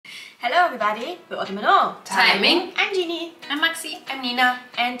Hello everybody, we're Otomenotiming. I'm Giny. I'm Maxi. I'm Nina.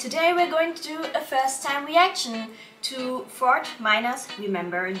 And today we're going to do a first time reaction to Fort Minor's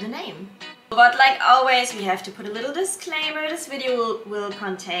Remember the Name. But like always, we have to put a little disclaimer. This video will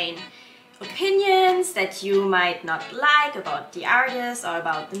contain opinions that you might not like about the artist or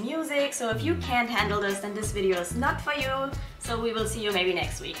about the music. So if you can't handle this, then this video is not for you. So we will see you maybe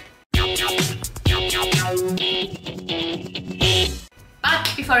next week.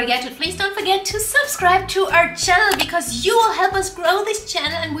 But before we get to it, please don't forget to subscribe to our channel because you will help us grow this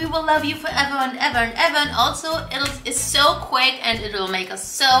channel and we will love you forever and ever and ever. And also it's so quick and it will make us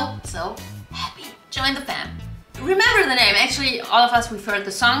so happy. Join the fam. Remember the Name. Actually, all of us, we've heard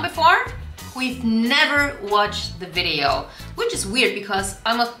the song before. We've never watched the video, which is weird because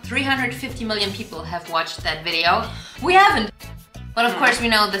almost 350 million people have watched that video. We haven't. But of course we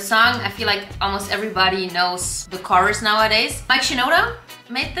know the song. I feel like almost everybody knows the chorus nowadays. Shinoda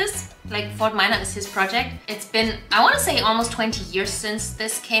made this. Like Fort Minor is his project. It's been, I want to say, almost 20 years since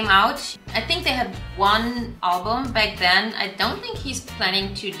this came out. I think they had one album back then. I don't think he's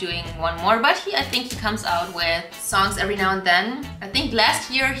planning to doing one more, but I think he comes out with songs every now and then. I think last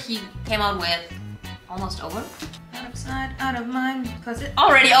year he came out with Almost Over. Out of sight, out of mind, because it's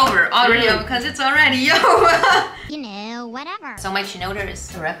already over, because it's already over. You know, whatever. So Mike Shinoda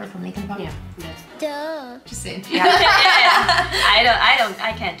is a rapper from Linkin Park? Yeah. Duh. Just saying. Yeah.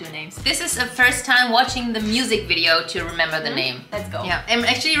 I can't do names. This is the first time watching the music video to Remember the Name. Let's go. Yeah, I'm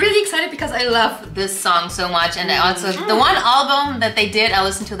actually really excited because I love this song so much, and I also, the one album that they did, I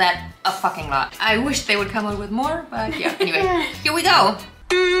listened to that a fucking lot. I wish they would come out with more, but yeah, anyway, here we go.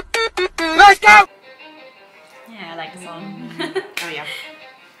 Let's go! Yeah, I like the song. Oh yeah.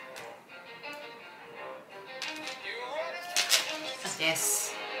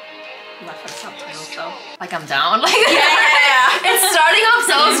 Yes. Not for subtitles though. Like I'm down. Like it's starting off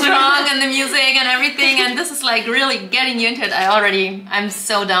so strong and the music and everything, and this is like really getting you into it. I'm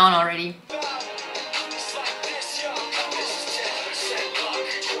so down already.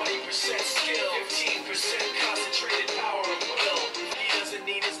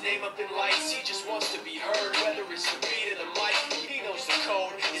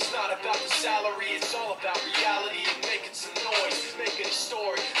 It's all about reality and making some noise, making a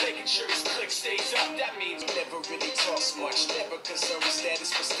story, making sure his click stays up. That means never really talks much, never concerned with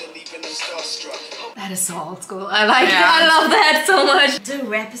status, but still even starstruck. That is so old school. I like it. I love that so much. The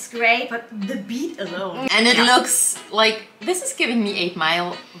rap is great, but the beat alone. And it looks like this is giving me 8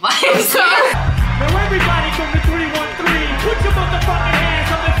 Mile vibes. Now everybody from the 313, put your motherfucking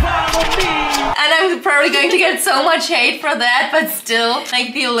hands on the bottom of me. And I'm probably going to get so much hate for that, but still,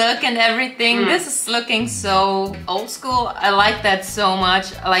 like the look and everything, this is looking so old school. I like that so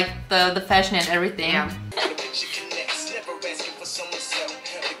much. I like the fashion and everything. Yeah.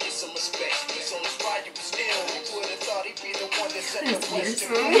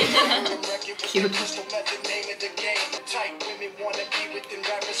 Cute.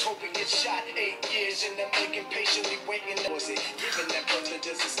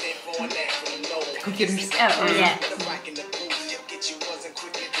 Computers. Oh yeah.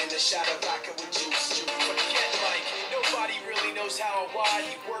 Nobody really knows how or why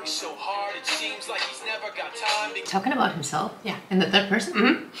he works so hard. It seems like he's never got time to Talking about himself? Yeah. In the third person?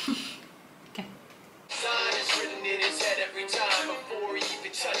 Mm-hmm. Okay. sign is written in his head every time before he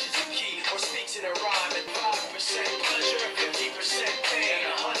even touches a key or speaks in a rhyme. And 5% pleasure, 50% pain,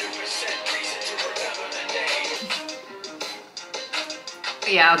 100% reason to remember the name.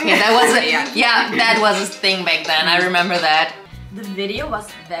 Yeah, okay, that was that was a thing back then. I remember that. The video was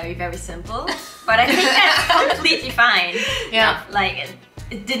very simple, but I think that's completely fine. Yeah. Like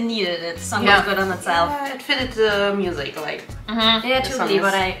it didn't need it. The song was good on itself. Yeah, it fitted the music, like. Yeah, totally.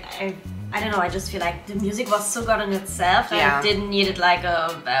 But I don't know. I just feel like the music was so good on itself that I didn't need it like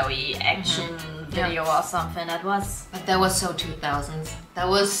a very action video or something. But that was so 2000s. That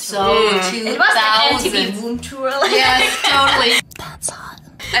was so 2000s. It was like MTV Boom Tour. Yes, totally. That's hot.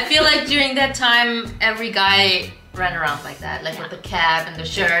 I feel like during that time, every guy ran around like that, like with the cap and the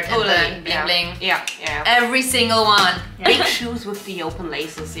shirt and the bling bling. Yeah. Every single one. Yeah. Big shoes with the open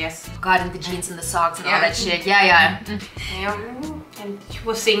laces, yes. God, and the jeans and the socks and all that shit. Yeah. And he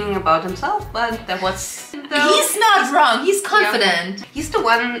was singing about himself, but that was... He's not wrong, he's confident. Yeah. He's the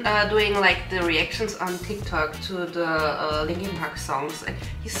one doing like the reactions on TikTok to the Linkin Park songs. And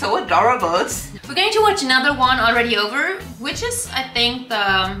he's so adorable. We're going to watch another one already over, which is, I think,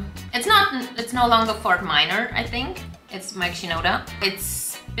 it's no longer Fort Minor, I think. It's Mike Shinoda.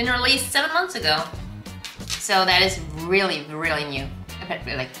 It's been released 7 months ago. So that is really new,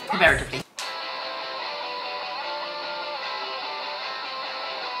 comparatively.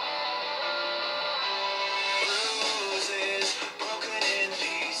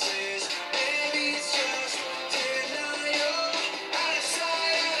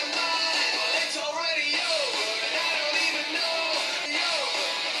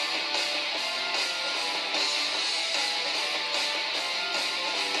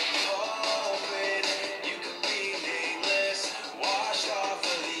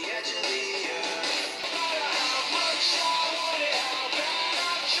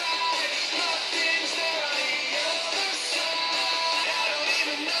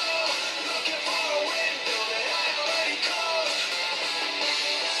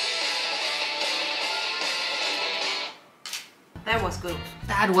 was good.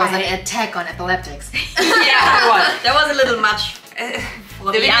 That was an attack on epileptics. Yeah, that was a little much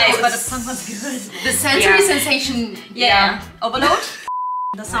for the eyes, but the was- song was good. The sensory sensation. Yeah. Overload?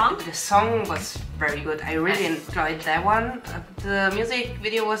 The song? The song was very good. I really enjoyed that one. The music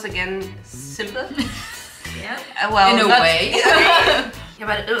video was again simple. Yeah. Well, In a not- way. Yeah,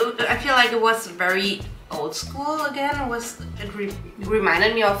 but I feel like it was very old school again. It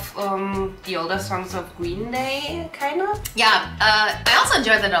reminded me of the older songs of Green Day, kind of. Yeah, I also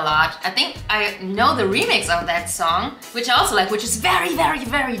enjoyed that a lot. I think I know the remix of that song, which I also like, which is very, very,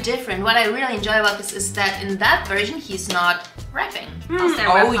 very different. What I really enjoy about this is that in that version, he's not rapping. Was there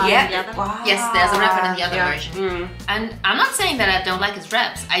a Oh rap part in the yeah. other? Wow. Yes, there's a rapper in the other Yeah. version. And I'm not saying that I don't like his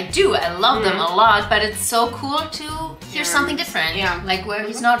raps. I do, I love them a lot, but it's so cool to hear something different. Yeah. Like where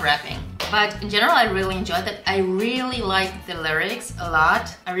he's not rapping. But in general, I really enjoyed that. I really like the lyrics a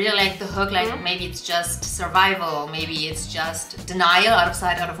lot. I really like the hook, like maybe it's just survival, maybe it's just denial, out of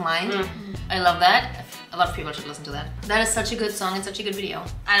sight, out of mind. I love that. A lot of people should listen to that. That is such a good song and such a good video.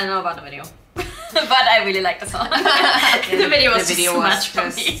 I don't know about the video. But I really like the song. The video was too much for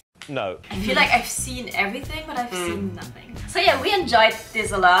me. No. I feel like I've seen everything, but I've seen nothing. So yeah, we enjoyed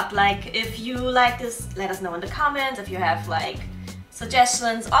this a lot. Like, if you like this, let us know in the comments. If you have like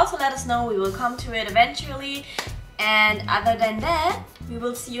suggestions, also let us know. We will come to it eventually. And other than that, we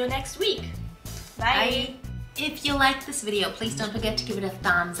will see you next week. Bye. If you liked this video, please don't forget to give it a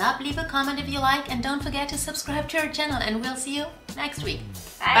thumbs up, leave a comment if you like, and don't forget to subscribe to our channel, and we'll see you next week.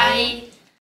 Bye. Bye.